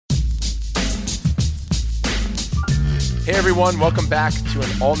Hey everyone, welcome back to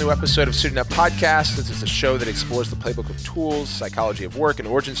an all-new episode of Suiting Up Podcast. This is a show that explores the playbook of tools, psychology of work, and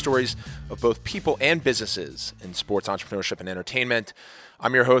origin stories of both people and businesses in sports, entrepreneurship, and entertainment.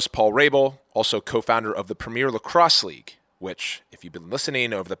 I'm your host, Paul Rabel, also co-founder of the Premier Lacrosse League, which, if you've been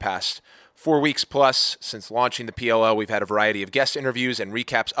listening over the past 4 weeks plus since launching the PLL, we've had a variety of guest interviews and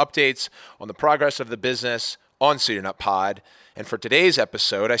recaps updates on the progress of the business on Suiting Up Pod. And for today's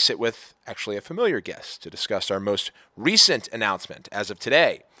episode, I sit with actually a familiar guest to discuss our most recent announcement as of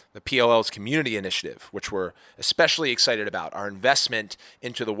today, the PLL's community initiative, which we're especially excited about, our investment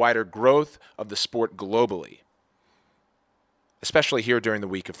into the wider growth of the sport globally, especially here during the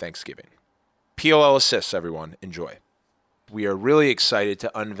week of Thanksgiving. PLL assists, everyone. Enjoy. We are really excited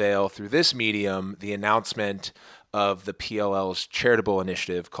to unveil through this medium the announcement of the PLL's charitable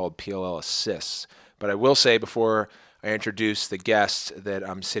initiative called PLL Assists. But I will say before I introduce the guest that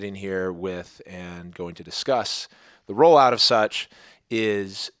I'm sitting here with and going to discuss, the rollout of such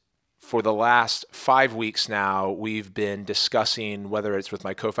is for the last 5 weeks now, we've been discussing, whether it's with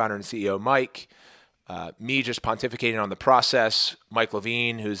my co-founder and CEO, Mike, me just pontificating on the process, Mike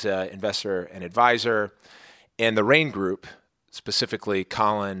Levine, who's an investor and advisor, and the Rain Group, specifically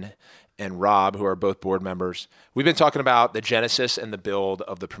Colin and Rob, who are both board members. We've been talking about the genesis and the build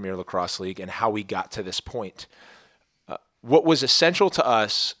of the Premier Lacrosse League and how we got to this point. What was essential to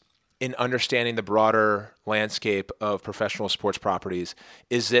us in understanding the broader landscape of professional sports properties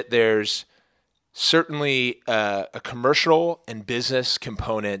is that there's certainly a commercial and business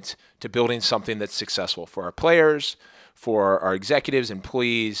component to building something that's successful for our players, for our executives,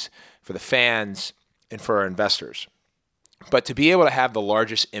 employees, for the fans, and for our investors. But to be able to have the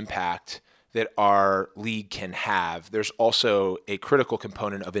largest impact that our league can have, there's also a critical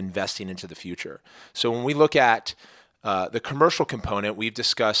component of investing into the future. So when we look at the commercial component, we've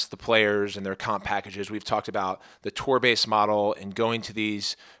discussed the players and their comp packages. We've talked about the tour-based model and going to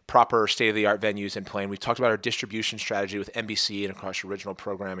these proper state-of-the-art venues and playing. We've talked about our distribution strategy with NBC and across original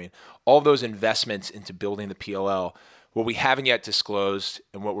programming. All of those investments into building the PLL. What we haven't yet disclosed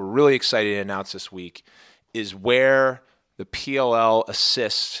and what we're really excited to announce this week is where the PLL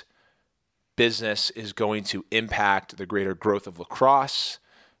Assist business is going to impact the greater growth of lacrosse.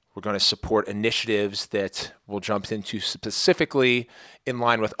 We're going to support initiatives that we'll jump into specifically in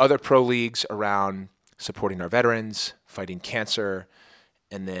line with other pro leagues around supporting our veterans, fighting cancer,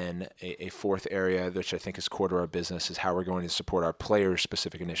 and then a fourth area, which I think is core to our business, is how we're going to support our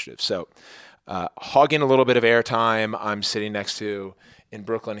players-specific initiatives. So hogging a little bit of airtime, I'm sitting next to, in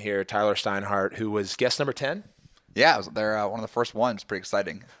Brooklyn here, Tyler Steinhardt, who was guest number 10. Yeah, they're one of the first ones. Pretty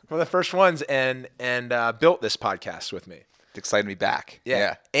exciting. One of the first ones and built this podcast with me. It's exciting to be back.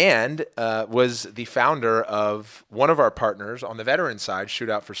 Yeah. And was the founder of one of our partners on the veteran side,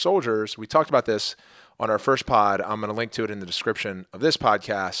 Shootout for Soldiers. We talked about this on our first pod. I'm going to link to it in the description of this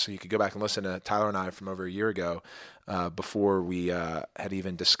podcast, so you could go back and listen to Tyler and I from over a year ago before we had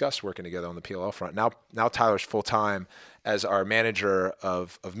even discussed working together on the PLL front. Now Tyler's full-time as our manager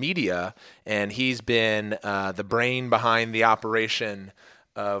of media, and he's been the brain behind the operation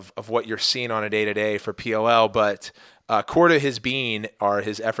of what you're seeing on a day-to-day for PLL, but core to his being are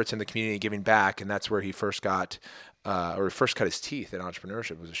his efforts in the community giving back, and that's where he first got, first cut his teeth in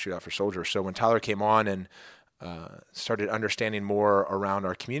entrepreneurship, was a Shootout for Soldiers. So when Tyler came on and started understanding more around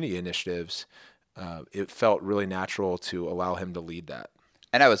our community initiatives, it felt really natural to allow him to lead that.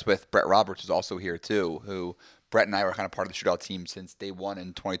 And I was with Brett Roberts, who's also here too, who Brett and I were kind of part of the Shootout team since day one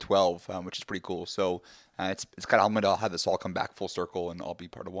in 2012, which is pretty cool. So it's kind of, I'm going to have this all come back full circle and all be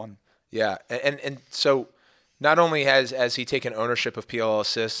part of one. Yeah, and so not only has he taken ownership of PLL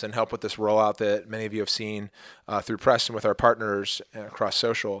Assists and helped with this rollout that many of you have seen through press and with our partners across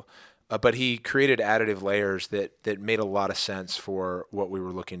social, but he created additive layers that made a lot of sense for what we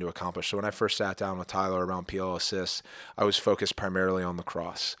were looking to accomplish. So when I first sat down with Tyler around PLL Assists, I was focused primarily on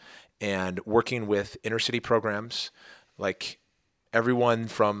lacrosse and working with inner city programs like everyone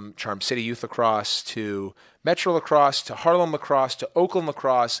from Charm City Youth Lacrosse to Metro Lacrosse to Harlem Lacrosse to Oakland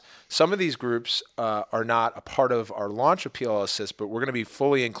Lacrosse. Some of these groups are not a part of our launch of PLL Assist, but we're going to be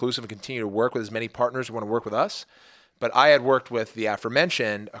fully inclusive and continue to work with as many partners who want to work with us. But I had worked with the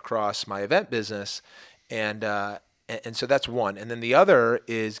aforementioned across my event business, and so that's one. And then the other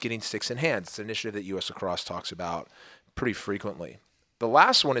is getting sticks in hands. It's an initiative that U.S. Lacrosse talks about pretty frequently. The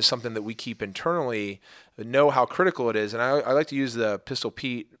last one is something that we keep internally, know how critical it is. And I like to use the Pistol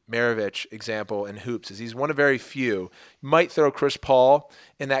Pete Maravich example in hoops, as he's one of very few. You might throw Chris Paul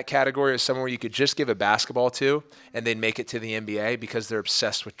in that category as someone where you could just give a basketball to and they'd make it to the NBA because they're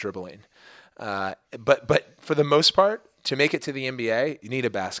obsessed with dribbling. But for the most part, to make it to the NBA, you need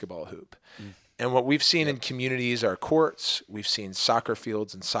a basketball hoop. And what we've seen in communities are courts, we've seen soccer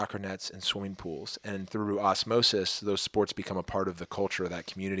fields and soccer nets and swimming pools. And through osmosis, those sports become a part of the culture of that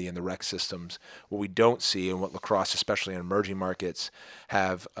community and the rec systems. What we don't see, and what lacrosse, especially in emerging markets,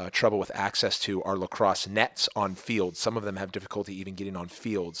 have trouble with access to, are lacrosse nets on fields. Some of them have difficulty even getting on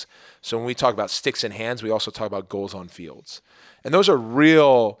fields. So when we talk about sticks in hands, we also talk about goals on fields. And those are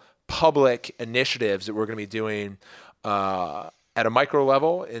real public initiatives that we're going to be doing at a micro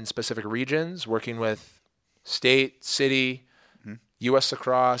level in specific regions, working with state, city, U.S.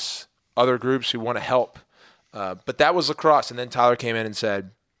 Lacrosse, other groups who want to help. But that was lacrosse. And then Tyler came in and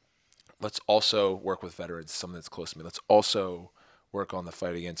said, let's also work with veterans, something that's close to me. Let's also work on the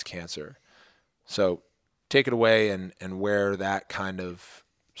fight against cancer. So take it away and where that kind of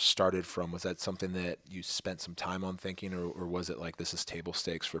started from. Was that something that you spent some time on thinking, or was it like this is table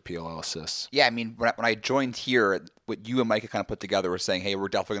stakes for PLL assists? Yeah, I mean, when I joined here, what you and Micah kind of put together was saying, hey, we're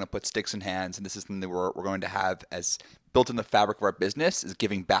definitely going to put sticks in hands, and this is something that we're going to have as built in the fabric of our business, is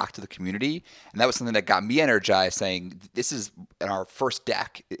giving back to the community. And that was something that got me energized, saying this is in our first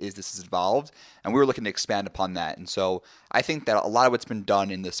deck, this is involved, and we were looking to expand upon that. And so I think that a lot of what's been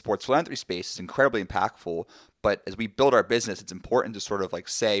done in the sports philanthropy space is incredibly impactful. But as we build our business, it's important to sort of like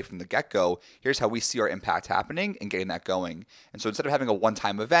say from the get-go, here's how we see our impact happening and getting that going. And so instead of having a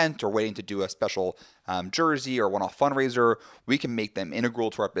one-time event or waiting to do a special jersey or one-off fundraiser, we can make them integral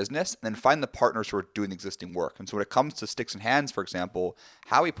to our business and then find the partners who are doing the existing work. And so when it comes to Sticks in Hands, for example,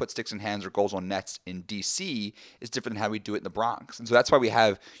 how we put Sticks in Hands or goals on nets in DC is different than how we do it in the Bronx. And so that's why we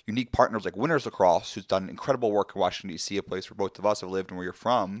have unique partners like Winners Lacrosse, who's done incredible work in Washington, D.C., a place where both of us have lived and where you're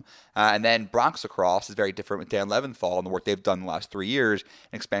from. And then Bronx Lacrosse is very different with Dan Leventhal and the work they've done in the last 3 years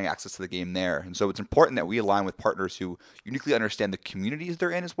and expanding access to the game there. And so it's important that we align with partners who uniquely understand the communities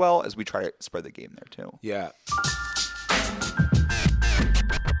they're in, as well as we try to spread the game there too. Yeah.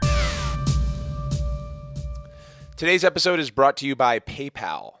 Today's episode is brought to you by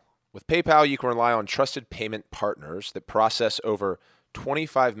PayPal. With PayPal, you can rely on trusted payment partners that process over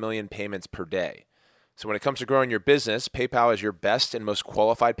 25 million payments per day. So when it comes to growing your business, PayPal is your best and most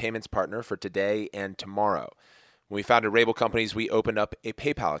qualified payments partner for today and tomorrow. When we founded Rabel Companies, we opened up a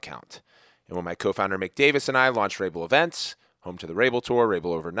PayPal account. And when my co-founder Mick Davis and I launched Rabel Events, home to the Rabel Tour,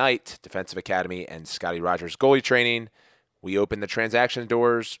 Rabel Overnight, Defensive Academy, and Scotty Rogers goalie training, we opened the transaction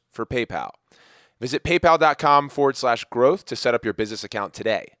doors for PayPal. Visit paypal.com/growth to set up your business account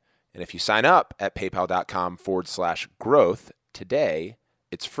today. And if you sign up at paypal.com/growth today,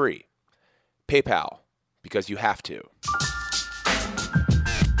 it's free. PayPal, because you have to.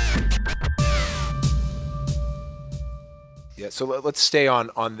 Yeah, so let's stay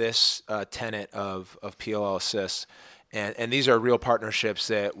on this tenet of PLL assists. And these are real partnerships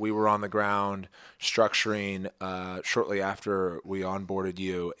that we were on the ground structuring shortly after we onboarded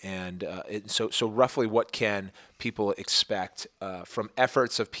you. And so roughly what can people expect from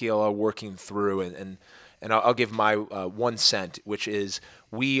efforts of PLL working through? And I'll give my 1 cent, which is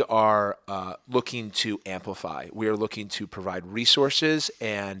we are looking to amplify. We are looking to provide resources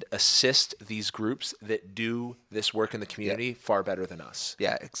and assist these groups that do this work in the community far better than us.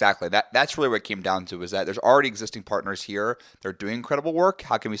 Yeah, exactly. That's really what it came down to, is that there's already existing partners here. They're doing incredible work.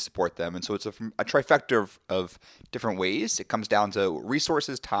 How can we support them? And so it's a trifecta of different ways. It comes down to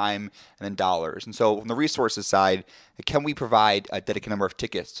resources, time, and then dollars. And so on the resources side, can we provide a dedicated number of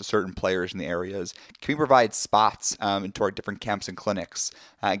tickets to certain players in the areas? Can we provide spots into our different camps and clinics?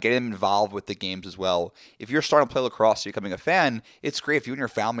 Getting them involved with the games as well. If you're starting to play lacrosse, you're becoming a fan, it's great if you and your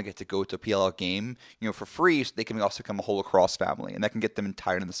family get to go to a PLL game, for free, so they can also become a whole lacrosse family, and that can get them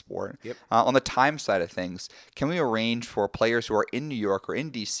tired in the sport. Yep. On the time side of things, can we arrange for players who are in New York or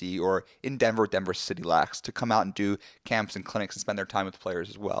in DC or in Denver City Lax to come out and do camps and clinics and spend their time with players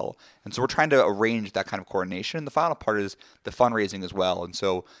as well? And so we're trying to arrange that kind of coordination. And the final part is the fundraising as well. And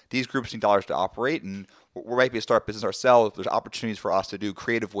so these groups need dollars to operate, and we might be a start business ourselves. There's opportunities for us to do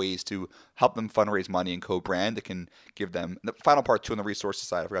creative ways to help them fundraise money and co-brand that can give them. The final part too on the resources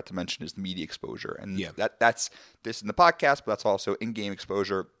side I forgot to mention is the media exposure. And that's this in the podcast, but that's also in-game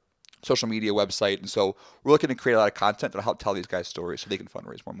exposure, social media, website. And so we're looking to create a lot of content that'll help tell these guys stories so they can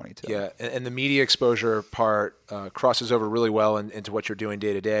fundraise more money too. Yeah, and the media exposure part crosses over really well into what you're doing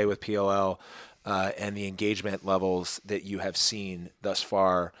day to day with PLL and the engagement levels that you have seen thus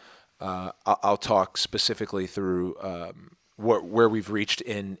far. I'll talk specifically through where we've reached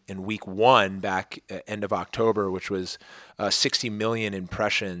in week 1 back at end of October, which was 60 million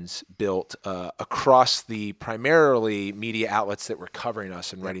impressions built across the primarily media outlets that were covering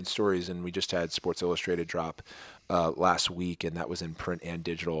us and writing stories. And we just had Sports Illustrated drop last week, and that was in print and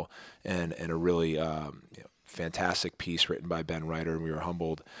digital, and a really fantastic piece written by Ben Reiter, and we were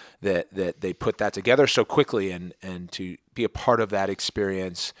humbled that they put that together so quickly, and to be a part of that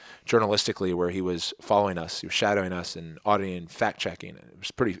experience journalistically, where he was following us, he was shadowing us, and auditing, fact checking. It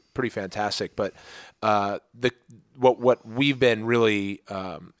was pretty fantastic. But what we've been really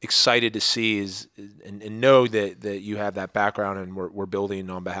excited to see is and know that you have that background, and we're building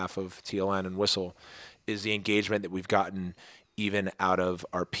on behalf of TLN and Whistle, is the engagement that we've gotten even out of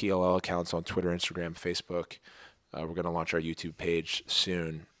our PLL accounts on Twitter, Instagram, Facebook. We're going to launch our YouTube page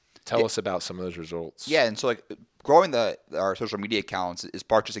soon. Tell us about some of those results. Yeah, and so like growing our social media accounts is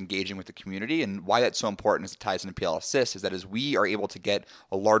part just engaging with the community, and why that's so important as it ties into PL Assist is that as we are able to get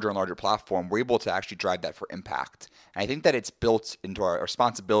a larger and larger platform, we're able to actually drive that for impact. And I think that it's built into our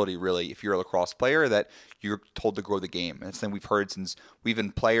responsibility, really, if you're a lacrosse player, that you're told to grow the game. And it's something we've heard since we've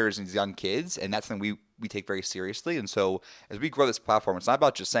been players and young kids, and that's something we take very seriously. And so as we grow this platform, it's not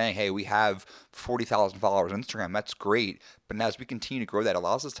about just saying, hey, we have 40,000 followers on Instagram. That's great. But now as we continue to grow that, it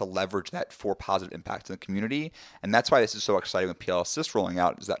allows us to leverage that for positive impact in the community. And that's why this is so exciting with PL Assist rolling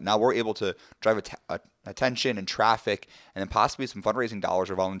out, is that now we're able to drive attention and traffic, and then possibly some fundraising dollars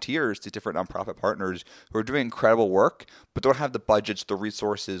or volunteers to different nonprofit partners who are doing incredible work, but don't have the budgets, the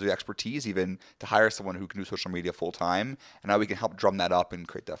resources, the expertise even to hire someone who can do social media full time. And now we can help drum that up and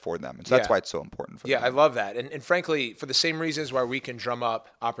create that for them. And so that's why it's so important for them. I love that. And frankly, for the same reasons why we can drum up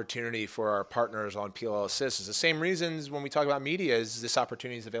opportunity for our partners on PLL Assist, is the same reasons when we talk about media, is this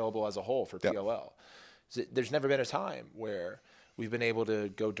opportunity is available as a whole for PLL. There's never been a time where we've been able to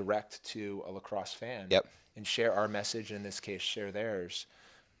go direct to a lacrosse fan and share our message, in this case, share theirs.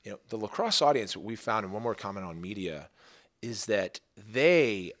 You know, the lacrosse audience, what we found, and one more comment on media, is that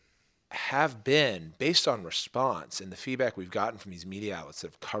they have been, based on response and the feedback we've gotten from these media outlets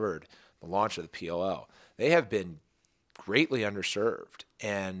that have covered the launch of the PLL, they have been greatly underserved.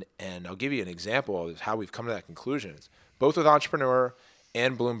 And I'll give you an example of how we've come to that conclusion. Both with Entrepreneur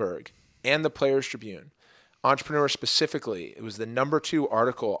and Bloomberg and the Players Tribune. Entrepreneur specifically, it was the number 2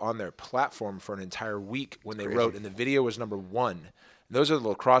 article on their platform for an entire week when they wrote, and the video was number 1. And those are the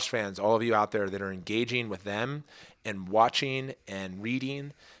lacrosse fans, all of you out there that are engaging with them and watching and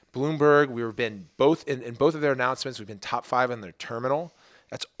reading. Bloomberg, we've been both in both of their announcements, we've been top 5 in their terminal.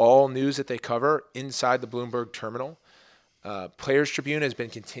 That's all news that they cover inside the Bloomberg terminal. Players Tribune has been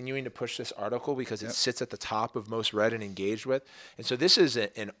continuing to push this article because it sits at the top of most read and engaged with. And so this is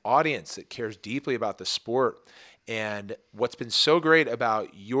an audience that cares deeply about the sport. And what's been so great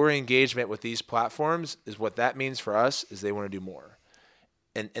about your engagement with these platforms is what that means for us is they want to do more.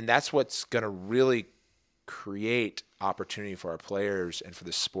 And that's what's going to really create opportunity for our players and for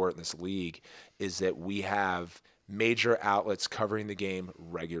the sport in this league, is that we have major outlets covering the game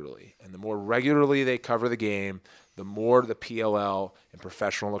regularly. And the more regularly they cover the game, the more the PLL and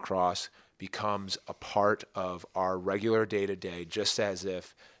professional lacrosse becomes a part of our regular day-to-day, just as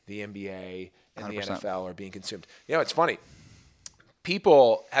if the NBA and 100%. The NFL are being consumed. You know, it's funny.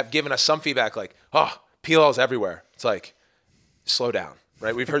 People have given us some feedback like, oh, PLL's everywhere. It's like, slow down,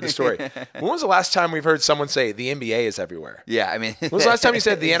 right? We've heard the story. When was the last time we've heard someone say the NBA is everywhere? Yeah, I mean. When was the last time you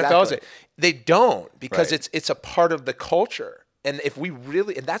said the NFL is? They don't, because it's a part of the culture. And if we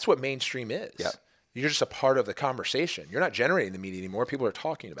really, and that's what mainstream is. Yeah. You're just a part of the conversation. You're not generating the media anymore. People are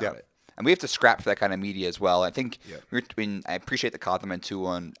talking about it. And we have to scrap for that kind of media as well. I think I appreciate the compliment too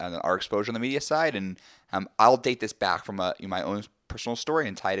on our exposure on the media side. And I'll date this back from my own personal story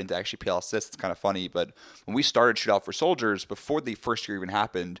and tie it into actually PL Assist. It's kind of funny, but when we started Shootout for Soldiers, before the first year even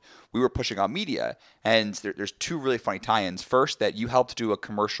happened, we were pushing out media. And there's 2 really funny tie-ins. First, that you helped do a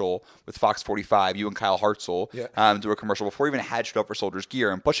commercial with Fox 45, you and Kyle Hartzell, do a commercial before we even had Shootout for Soldiers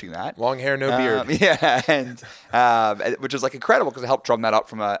gear and pushing that. Long hair, no beard. And which is like incredible because it helped drum that up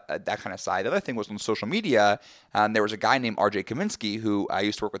from that kind of side. The other thing was on social media, there was a guy named RJ Kaminsky who I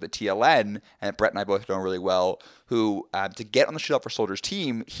used to work with at TLN, and Brett and I both know really well, who to get on the Shootout for Soldiers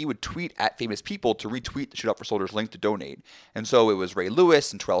team, he would tweet at famous people to retweet the Shootout for Soldiers link to donate. And so it was Ray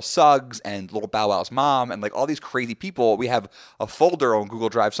Lewis and Terrell Suggs and Little Bow Wow's mom and like all these crazy people. We have a folder on Google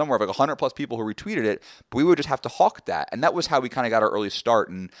Drive somewhere of like 100 plus people who retweeted it, but we would just have to hawk that. And that was how we kind of got our early start.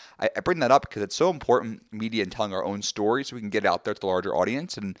 And I bring that up because it's so important, media and telling our own story, so we can get it out there to the larger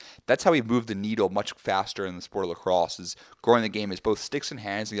audience. And that's how we move the needle much faster in the sport of lacrosse, is growing the game as both sticks in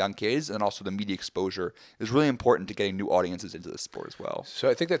hands of young kids, and also the media exposure is really important to getting new audiences into the sport as well. So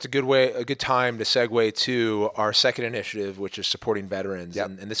I think that's a good time to segue to our second initiative, which is supporting veterans.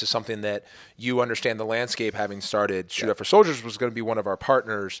 And this is something that you understand the landscape, having started Shootout for Soldiers was going to be one of our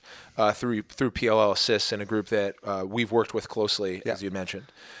partners through PLL Assists, and a group that we've worked with closely, as you mentioned.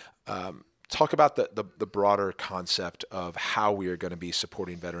 talk about the broader concept of how we are going to be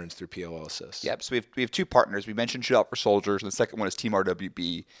supporting veterans through PLL Assist. Yep. So we have two partners. We mentioned Shootout for Soldiers, and the second one is Team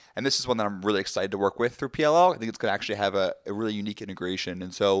RWB. And this is one that I'm really excited to work with through PLL. I think it's going to actually have a really unique integration.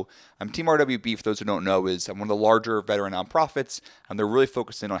 And so Team RWB, for those who don't know, is one of the larger veteran nonprofits. They're really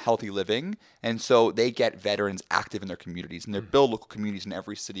focused in on healthy living. And so they get veterans active in their communities, and they build local communities in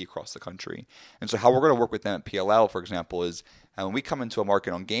every city across the country. And so how we're going to work with them at PLL, for example, is when we come into a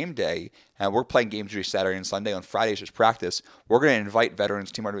market on game day, and we're playing games usually Saturday and Sunday. On Fridays, just practice. We're going to invite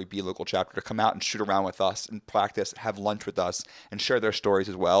veterans, Team RWB local chapter, to come out and shoot around with us and practice, have lunch with us, and share their stories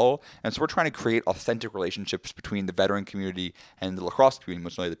as well. And so we're trying to create authentic relationships between the veteran community and the lacrosse community,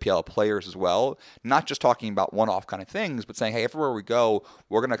 mostly the PLL players as well. Not just talking about one-off kind of things, but saying, hey, everywhere we go,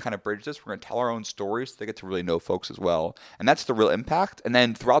 we're going to kind of bridge this. We're going to tell our own stories so they get to really know folks as well. And that's the real impact. And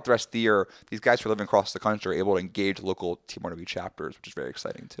then throughout the rest of the year, these guys who are living across the country are able to engage local Team RWB chapters, which is very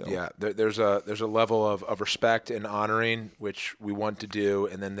exciting too. Yeah, there's a level of respect and honoring which we want to do,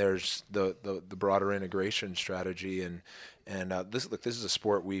 and then there's the broader integration strategy. And this is a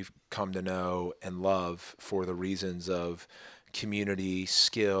sport we've come to know and love for the reasons of community,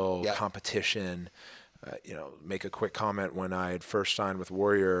 skill, competition. Make a quick comment. When I had first signed with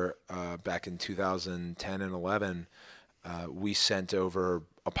Warrior back in 2010 and 11, we sent over,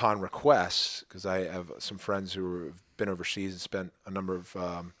 upon request, because I have some friends who have been overseas and spent a number of,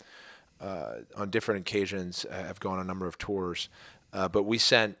 on different occasions, have gone on a number of tours. But we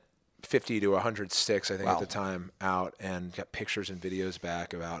sent 50 to 100 sticks, I think, at the time, out, and got pictures and videos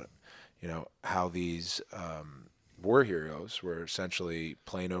back about, how these war heroes were essentially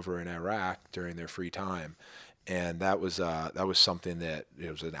playing over in Iraq during their free time. And that was something that it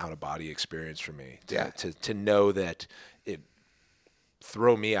was an out of body experience for me to know that it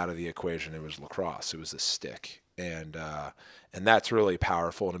throw me out of the equation. It was lacrosse. It was a stick. And that's really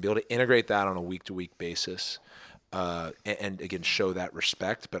powerful. And to be able to integrate that on a week to week basis, and again, show that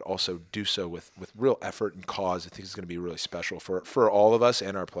respect, but also do so with real effort and cause, I think is going to be really special for all of us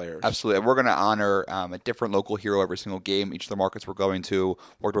and our players. Absolutely. And we're going to honor a different local hero every single game. Each of the markets we're going to,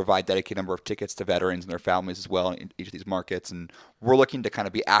 we're going to provide dedicated number of tickets to veterans and their families as well in each of these markets. And we're looking to kind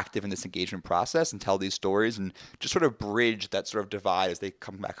of be active in this engagement process and tell these stories and just sort of bridge that sort of divide as they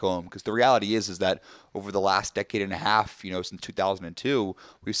come back home. Because the reality is that over the last decade and a half, since 2002,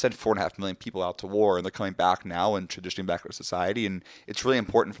 we've sent 4.5 million people out to war, and they're coming back now and transitioning back to society. And it's really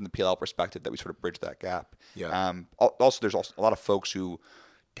important from the PLL perspective that we sort of bridge that gap. Yeah. Also, there's also a lot of folks who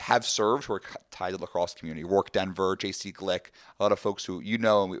have served who are tied to the lacrosse community. Rourke Denver, JC Glick, a lot of folks who and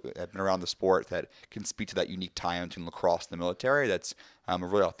have been around the sport that can speak to that unique tie between lacrosse and the military. That's a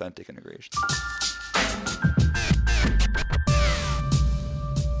really authentic integration.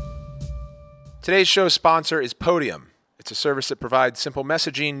 Today's show sponsor is Podium. It's a service that provides simple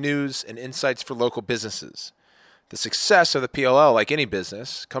messaging, news, and insights for local businesses. The success of the PLL, like any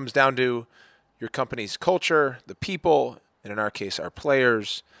business, comes down to your company's culture, the people, and in our case, our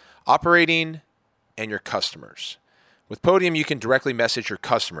players, operating, and your customers. With Podium, you can directly message your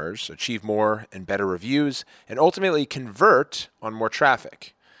customers, achieve more and better reviews, and ultimately convert on more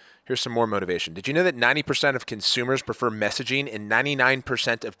traffic. Here's some more motivation. Did you know that 90% of consumers prefer messaging and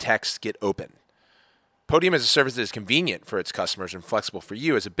 99% of texts get open? Podium is a service that is convenient for its customers and flexible for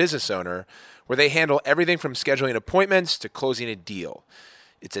you as a business owner, where they handle everything from scheduling appointments to closing a deal.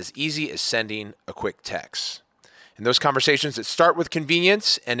 It's as easy as sending a quick text. And those conversations that start with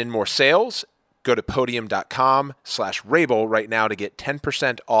convenience and in more sales, go to podium.com/Rabel right now to get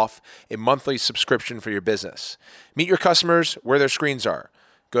 10% off a monthly subscription for your business. Meet your customers where their screens are.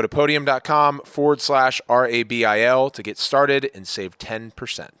 Go to podium.com/RABIL to get started and save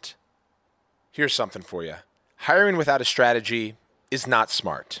 10%. Here's something for you. Hiring without a strategy is not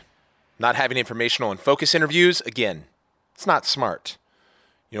smart. Not having informational and focus interviews, again, it's not smart.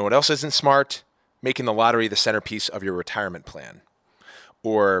 You know what else isn't smart? Making the lottery the centerpiece of your retirement plan.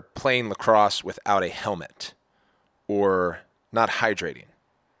 Or playing lacrosse without a helmet. Or not hydrating.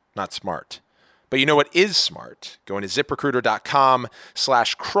 Not smart. But you know what is smart? Going to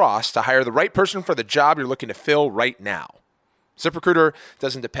ZipRecruiter.com/cross to hire the right person for the job you're looking to fill right now. ZipRecruiter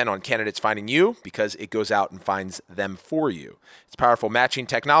doesn't depend on candidates finding you because it goes out and finds them for you. Its powerful matching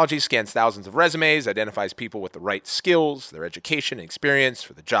technology scans thousands of resumes, identifies people with the right skills, their education and experience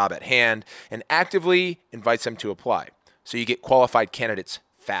for the job at hand, and actively invites them to apply. So you get qualified candidates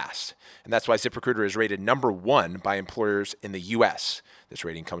fast. And that's why ZipRecruiter is rated number 1 by employers in the U.S. This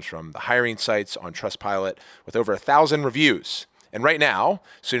rating comes from the hiring sites on Trustpilot with over 1,000 reviews. And right now,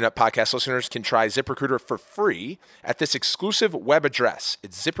 Suiting Up podcast listeners can try ZipRecruiter for free at this exclusive web address.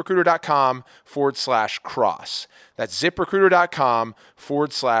 It's ziprecruiter.com/cross. That's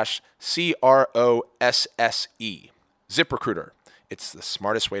ziprecruiter.com/CROSSE. ZipRecruiter. It's the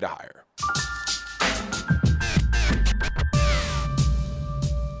smartest way to hire.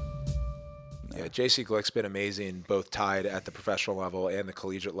 Yeah, JC Glick's been amazing, both tied at the professional level and the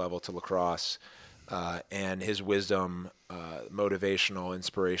collegiate level to lacrosse. And his wisdom, motivational,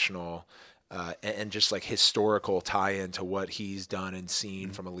 inspirational, and just like historical tie-in to what he's done and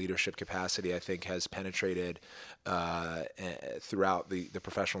seen from a leadership capacity, I think has penetrated throughout the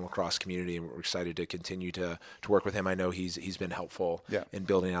professional lacrosse community. And we're excited to continue to work with him. I know he's been helpful in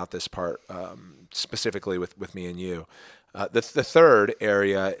building out this part, specifically with me and you. The third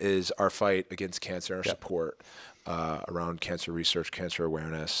area is our fight against cancer, our support around cancer research, cancer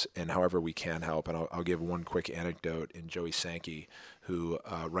awareness, and however we can help. And I'll give one quick anecdote in Joey Sankey, who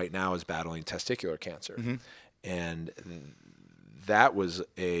right now is battling testicular cancer. And that was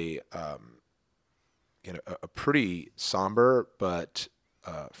a pretty somber, but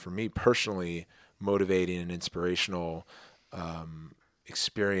for me personally, motivating and inspirational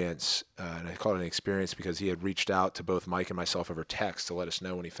experience, and I call it an experience because he had reached out to both Mike and myself over text to let us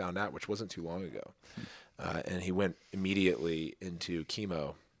know when he found out, which wasn't too long ago. And he went immediately into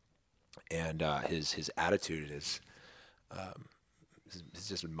chemo, and his attitude, his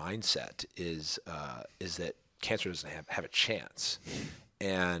just mindset is that cancer doesn't have a chance,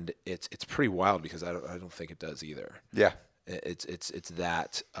 and it's pretty wild because I don't think it does either. Yeah, it's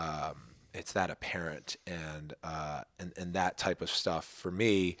that apparent, and that type of stuff for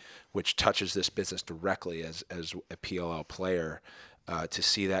me, which touches this business directly as a PLL player. To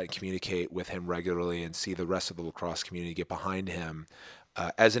see that and communicate with him regularly and see the rest of the lacrosse community get behind him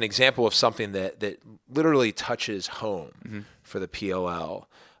as an example of something that literally touches home for the PLL.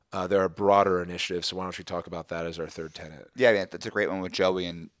 There are broader initiatives, so why don't you talk about that as our third tenet? Yeah, man, that's a great one with Joey,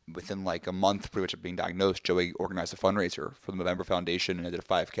 and within like a month pretty much of being diagnosed, Joey organized a fundraiser for the Movember Foundation and did a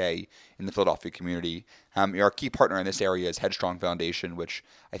 5K in the Philadelphia community. Our key partner in this area is Headstrong Foundation, which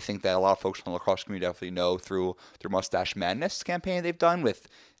I think that a lot of folks from the lacrosse community definitely know through their Mustache Madness campaign they've done with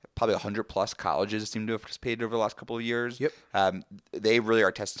probably 100 plus colleges seem to have participated over the last couple of years. Yep. They really are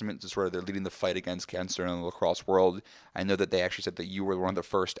a testament to sort of they're leading the fight against cancer in the lacrosse world. I know that they actually said that you were one of the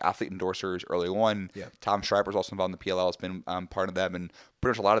first athlete endorsers early on. Yeah. Tom Schreiber's also involved in the PLL, has been part of them, and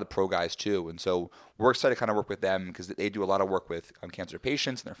pretty much a lot of the pro guys too. And so we're excited to kind of work with them because they do a lot of work with cancer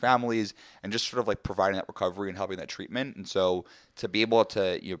patients and their families and just sort of like providing that recovery and helping that treatment. And so to be able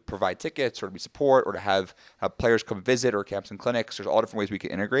to provide tickets or to be support or to have players come visit or camps and clinics, there's all different ways we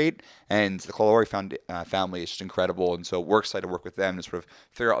can integrate. And the Colori family is just incredible. And so we're excited to work with them to sort of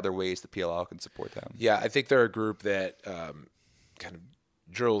figure out other ways the PLL can support them. Yeah, I think they're a group that kind of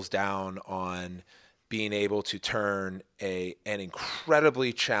drills down on being able to turn an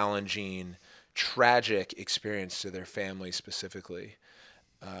incredibly challenging, tragic experience to their family specifically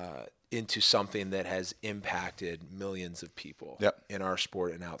into something that has impacted millions of people in our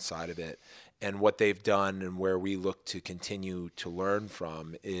sport and outside of it. And what they've done and where we look to continue to learn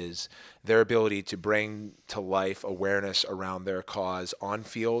from is their ability to bring to life awareness around their cause on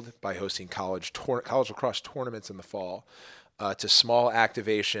field by hosting college lacrosse tournaments in the fall. To small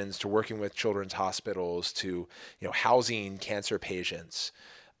activations, to working with children's hospitals, to housing cancer patients.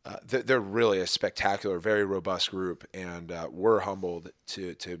 They're really a spectacular, very robust group, and we're humbled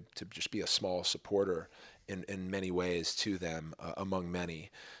to just be a small supporter in many ways to them, among many.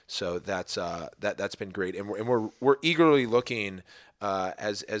 So that's been great, and we're eagerly looking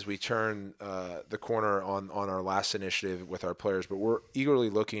as we turn the corner on our last initiative with our players, but we're eagerly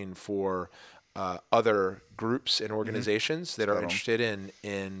looking for other groups and organizations that are interested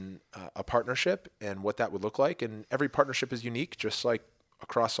in a partnership and what that would look like. And every partnership is unique, just like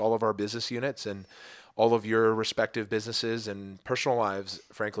across all of our business units and all of your respective businesses and personal lives,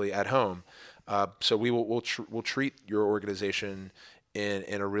 frankly, at home. So we'll treat your organization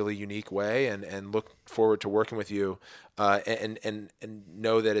in a really unique way and look forward to working with you and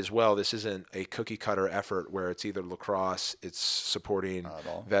know that as well, this isn't a cookie cutter effort where it's either lacrosse, it's supporting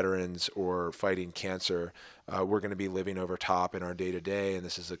veterans or fighting cancer. We're going to be living over top in our day to day, and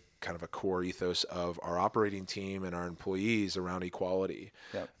this is a kind of a core ethos of our operating team and our employees around equality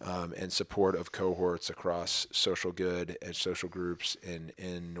and support of cohorts across social good and social groups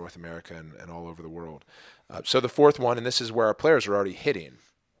in North America and all over the world. So the fourth one, and this is where our players are already hitting,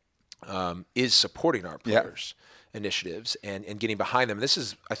 is supporting our players' initiatives and getting behind them. This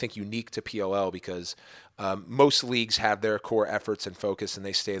is, I think, unique to PLL because most leagues have their core efforts and focus and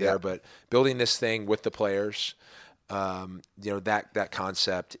they stay there, but building this thing with the players that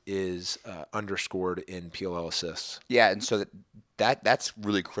concept is underscored in PLL assists. Yeah, and so that's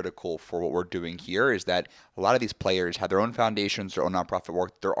really critical for what we're doing here, is that a lot of these players have their own foundations, their own nonprofit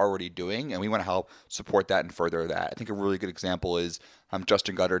work they're already doing, and we want to help support that and further that. I think a really good example is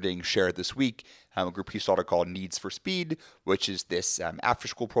Justin Gutterding shared this week a group he started called Needs for Speed, which is this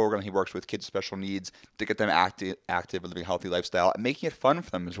after-school program he works with kids with special needs to get them active and living a healthy lifestyle and making it fun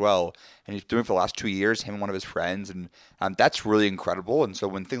for them as well. And he's doing it for the last 2 years, him and one of his friends, and that's really incredible. And so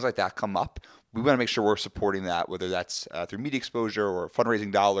when things like that come up, we want to make sure we're supporting that, whether that's through media exposure or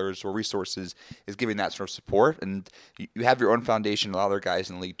fundraising dollars or resources, is giving that sort of support. And you have your own foundation. A lot of other guys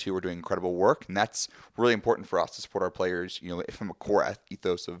in the league, too, are doing incredible work. And that's really important for us to support our players, from a core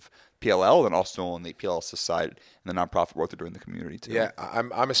ethos of PLL and also on the PLL side and the nonprofit work they're doing in the community, too. Yeah,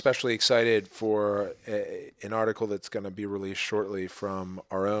 I'm especially excited for an article that's going to be released shortly from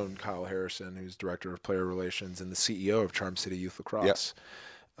our own Kyle Harrison, who's Director of Player Relations and the CEO of Charm City Youth Lacrosse.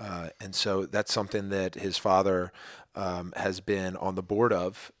 Yep. And so that's something that his father has been on the board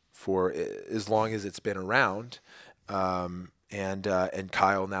of for as long as it's been around. And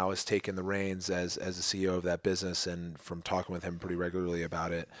Kyle now has taken the reins as the CEO of that business, and from talking with him pretty regularly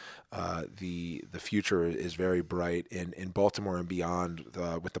about it, the future is very bright in Baltimore and beyond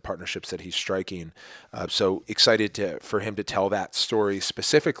with the partnerships that he's striking. So excited for him to tell that story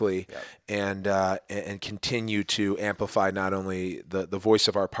specifically. Yep. and continue to amplify not only the voice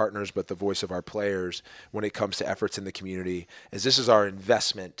of our partners but the voice of our players when it comes to efforts in the community, as this is our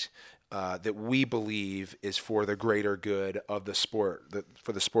investment. That we believe is for the greater good of the sport,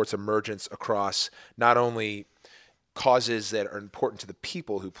 for the sport's emergence across not only causes that are important to the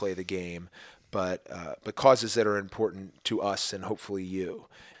people who play the game, but causes that are important to us and hopefully you.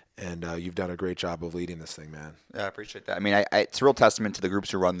 And you've done a great job of leading this thing, man. Yeah, I appreciate that. I mean, it's a real testament to the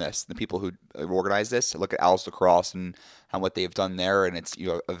groups who run this, the people who organize this. I look at Owls Lacrosse and what they've done there, and it's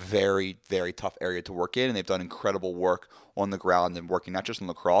a very, very tough area to work in, and they've done incredible work on the ground and working not just in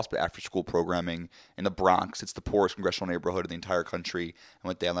lacrosse but after-school programming in the Bronx. It's the poorest congressional neighborhood in the entire country, and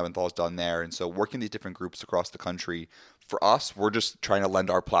what Dan Leventhal has done there. And so working these different groups across the country, for us, we're just trying to lend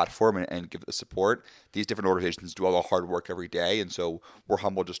our platform and give the support. These different organizations do all the hard work every day, and so we're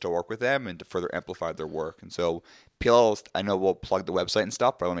humbled just to work with them and to further amplify their work. And so PLL, I know we'll plug the website and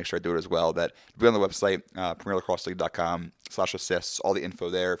stuff, but I want to make sure I do it as well. That be on the website, PremierLacrosseLeague.com/assists, all the info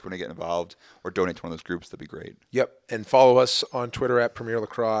there. If you want to get involved or donate to one of those groups, that'd be great. Yep, and follow us on Twitter at Premier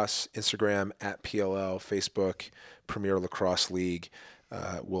Lacrosse, Instagram at PLL, Facebook Premier Lacrosse League.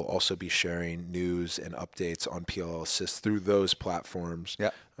 We'll also be sharing news and updates on PLL Assists through those platforms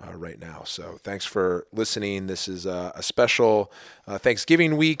right now. So thanks for listening. This is a special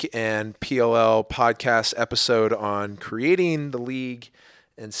Thanksgiving week and PLL podcast episode on creating the league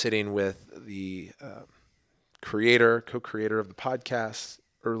and sitting with the co-creator of the podcast,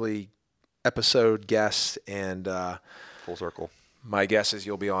 early episode guest, and full circle. My guess is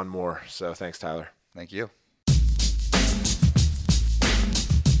you'll be on more. So thanks, Tyler. Thank you.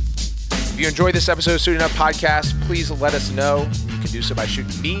 If you enjoyed this episode of Suiting Up Podcast, please let us know. You can do so by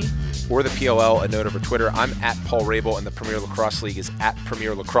shooting me or the PLL a note over Twitter. I'm at Paul Rabel, and the Premier Lacrosse League is at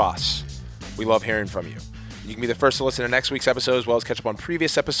Premier Lacrosse. We love hearing from you. You can be the first to listen to next week's episode, as well as catch up on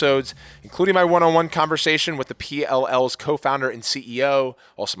previous episodes, including my one-on-one conversation with the PLL's co-founder and CEO,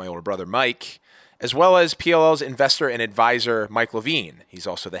 also my older brother, Mike, as well as PLL's investor and advisor, Mike Levine. He's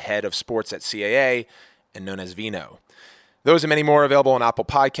also the head of sports at CAA and known as Vino. Those and many more available on Apple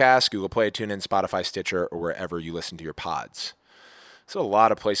Podcasts, Google Play, TuneIn, Spotify, Stitcher, or wherever you listen to your pods. So a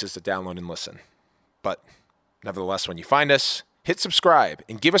lot of places to download and listen. But nevertheless, when you find us, hit subscribe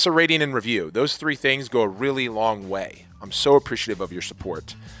and give us a rating and review. Those three things go a really long way. I'm so appreciative of your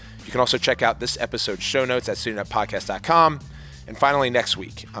support. You can also check out this episode's show notes at suitinguppodcast.com. And finally, next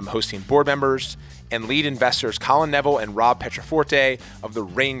week, I'm hosting board members and lead investors Colin Neville and Rob Petroforte of the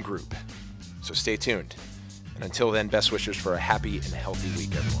Rain Group. So stay tuned. And until then, best wishes for a happy and healthy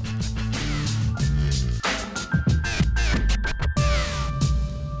week, everyone.